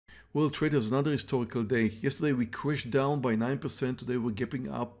Well, traders, another historical day. Yesterday we crashed down by 9%. Today we're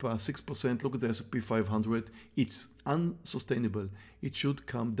gapping up 6%. Look at the S&P 500. It's unsustainable. It should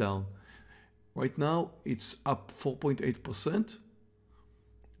come down. Right now it's up 4.8%,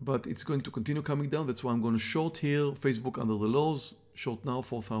 but it's going to continue coming down. That's why I'm going to short here. Facebook under the lows. Short now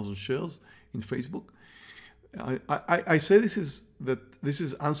 4,000 shares in Facebook. I say this is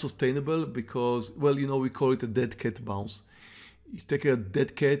unsustainable because, well, you know, we call it a dead cat bounce. You take a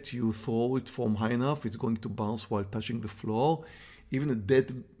dead cat, you throw it from high enough, it's going to bounce while touching the floor. Even a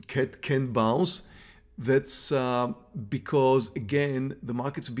dead cat can bounce. That's because, again, the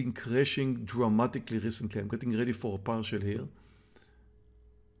market's been crashing dramatically recently. I'm getting ready for a partial here.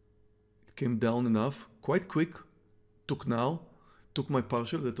 It came down enough, quite quick, took my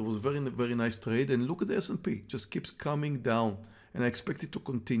partial. That was a very nice trade. And look at the S&P, it just keeps coming down, and I expect it to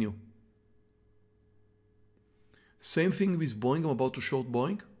continue. Same thing with Boeing. I'm about to short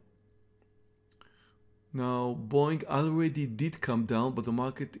Boeing. Now, Boeing already did come down, but the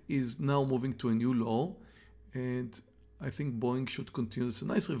market is now moving to a new low. And I think Boeing should continue. It's a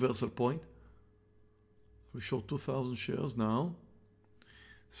nice reversal point. We short 2,000 shares now.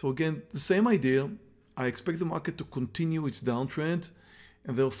 So again, the same idea. I expect the market to continue its downtrend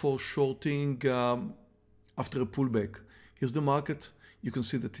and therefore shorting after a pullback. Here's the market. You can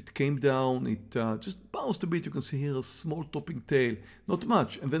see that it came down, it just bounced a bit. You can see here a small topping tail, not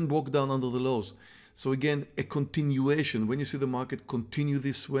much, and then broke down under the lows. So again, a continuation. When you see the market continue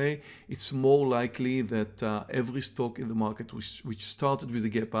this way, it's more likely that every stock in the market which started with a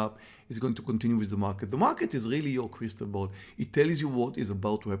gap up is going to continue with the market. The market is really your crystal ball. It tells you what is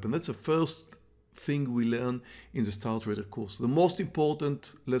about to happen. That's the first thing we learn in the Star Trader course. The most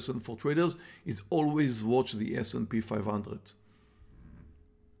important lesson for traders is always watch the S&P 500.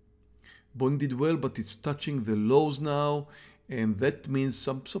 Boeing did well, but it's touching the lows now, and that means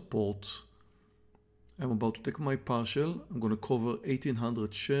some support. I'm about to take my partial. I'm going to cover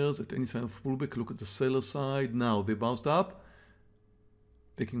 1,800 shares at any sign of pullback. Look at the seller side. Now they bounced up.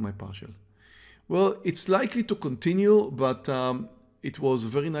 Taking my partial. Well, it's likely to continue, but it was a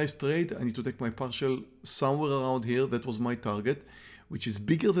very nice trade. I need to take my partial somewhere around here. That was my target, which is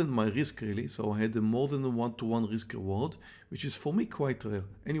bigger than my risk really. So I had a more than a 1-to-1 risk reward, which is for me quite rare.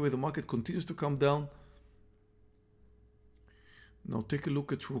 Anyway, the market continues to come down. Now take a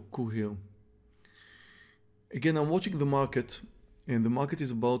look at Roku here. Again, I'm watching the market, and the market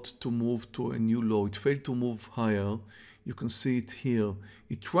is about to move to a new low. It failed to move higher. You can see it here.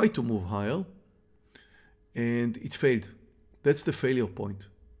 It tried to move higher and it failed. That's the failure point.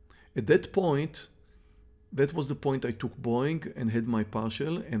 At that point, that was the point I took Boeing and had my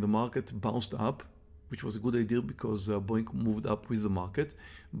partial, and the market bounced up, which was a good idea because Boeing moved up with the market.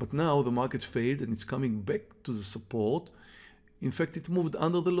 But now the market failed and it's coming back to the support. In fact, it moved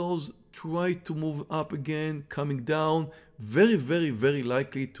under the lows, tried to move up again, coming down, very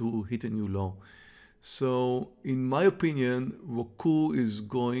likely to hit a new low. So in my opinion, Roku is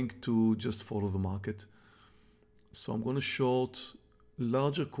going to just follow the market. So I'm going to short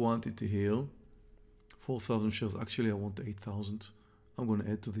larger quantity here. 4,000 shares. Actually, I want 8,000. I'm going to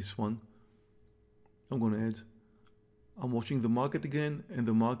add to this one. I'm going to add. I'm watching the market again, and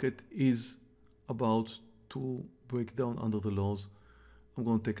the market is about to break down under the lows. I'm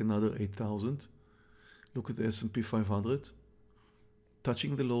going to take another 8,000. Look at the S&P 500.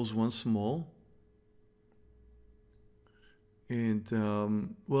 Touching the lows once more. And,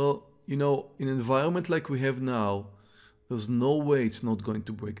 well, you know, in an environment like we have now, there's no way it's not going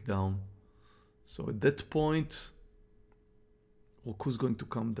to break down. So at that point, Roku's going to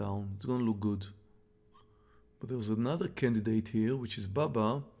come down. It's going to look good. But there's another candidate here, which is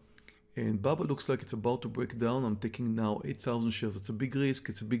Baba. And Baba looks like it's about to break down. I'm taking now 8,000 shares. It's a big risk.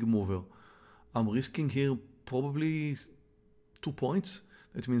 It's a big mover. I'm risking here probably 2 points.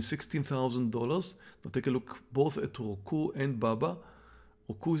 That means $16,000. Now take a look both at Roku and Baba.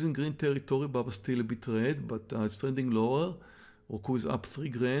 Roku is in green territory. Baba still a bit red, but it's trending lower. Roku is up 3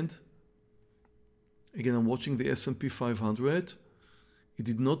 grand. Again, I'm watching the S&P 500. It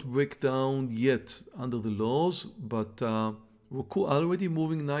did not break down yet under the lows, but Roku already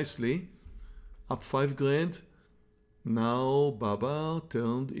moving nicely, up 5 grand. Now Baba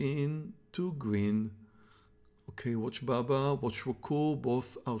turned into green. Okay, watch Baba, watch Roku.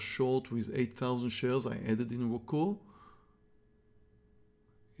 Both are short with 8,000 shares. I added in Roku.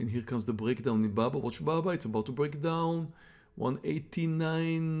 And here comes the breakdown in Baba. Watch Baba, it's about to break down.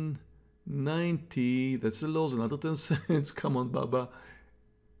 189.90. That's the lows, another 10 cents. Come on, Baba.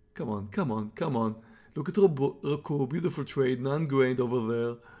 Come on. Look at Roku, beautiful trade, non-grained over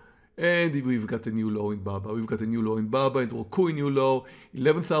there. And we've got a new low in BABA. We've got a new low in BABA, and Roku a new low,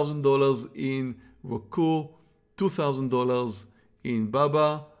 $11,000 in Roku, $2,000 in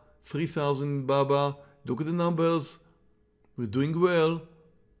BABA, $3,000 in BABA. Look at the numbers. We're doing well.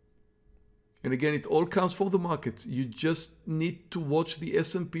 And again, it all comes from the market. You just need to watch the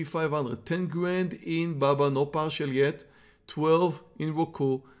S&P 500. 10 grand in BABA, no partial yet. 12 in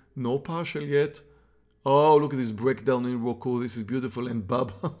Roku, no partial yet. Oh, look at this breakdown in Roku. This is beautiful. And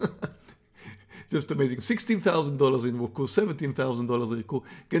BABA, just amazing. $16,000 in Roku, $17,000 in Roku.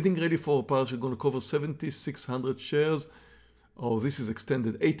 Getting ready for a partial. Going to cover 7,600 shares. Oh, this is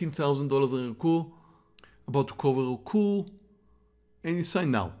extended. $18,000 in Roku. About to cover Roku. Any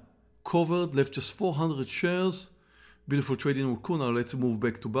sign now? Covered, left just 400 shares. Beautiful trade in Roku. Now let's move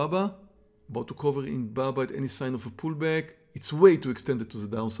back to BABA. About to cover in BABA at any sign of a pullback. It's way too extended to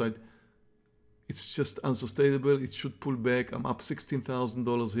the downside. It's just unsustainable. It should pull back. I'm up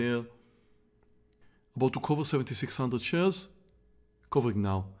 $16,000 here. About to cover 7,600 shares. Covering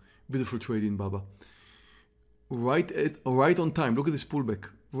now. Beautiful trade in BABA. Right on time. Look at this pullback.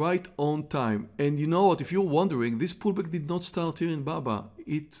 Right on time. And you know what? If you're wondering, this pullback did not start here in BABA.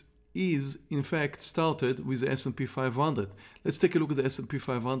 It is in fact started with the S&P 500. Let's take a look at the S&P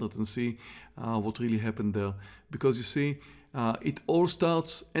 500 and see what really happened there. Because you see, it all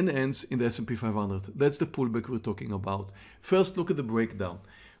starts and ends in the S&P 500. That's the pullback we're talking about. First, look at the breakdown.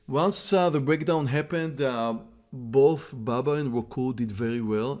 Once the breakdown happened, both BABA and Roku did very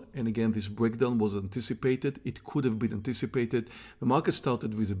well. And again, this breakdown was anticipated. It could have been anticipated. The market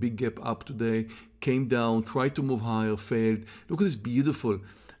started with a big gap up today, came down, tried to move higher, failed. Look at this beautiful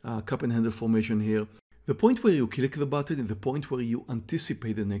cup and handle formation here. The point where you click the button is the point where you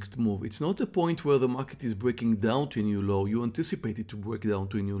anticipate the next move. It's not the point where the market is breaking down to a new low. You anticipate it to break down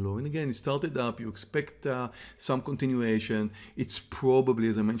to a new low. And again, it started up. You expect some continuation. It's probably,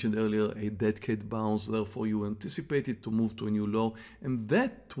 as I mentioned earlier, a dead cat bounce. Therefore, you anticipate it to move to a new low. And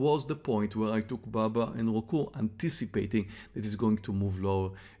that was the point where I took BABA and Roku, anticipating that it's going to move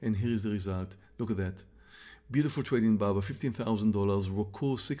lower. And here is the result. Look at that. Beautiful trade in BABA, $15,000,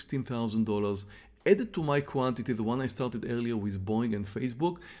 Roku, $16,000. Added to my quantity, the one I started earlier with Boeing and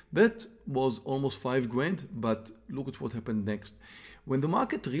Facebook, that was almost 5 grand, but look at what happened next. When the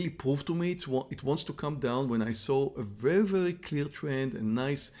market really proved to me it wants to come down, when I saw a very, very clear trend, a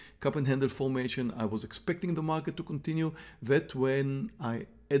nice cup and handle formation, I was expecting the market to continue. That's when I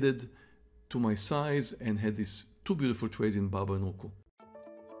added to my size and had these 2 beautiful trades in BABA and Roku.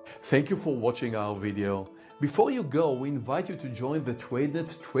 Thank you for watching our video. Before you go, we invite you to join the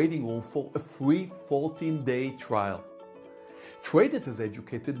Tradenet trading room for a free 14-day trial. Tradenet has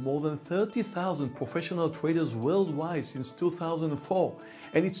educated more than 30,000 professional traders worldwide since 2004,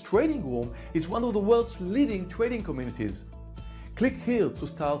 and its trading room is one of the world's leading trading communities. Click here to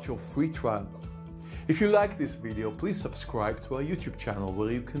start your free trial. If you like this video, please subscribe to our YouTube channel where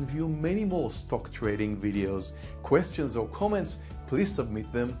you can view many more stock trading videos. Questions or comments, please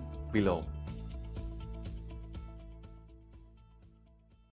submit them below.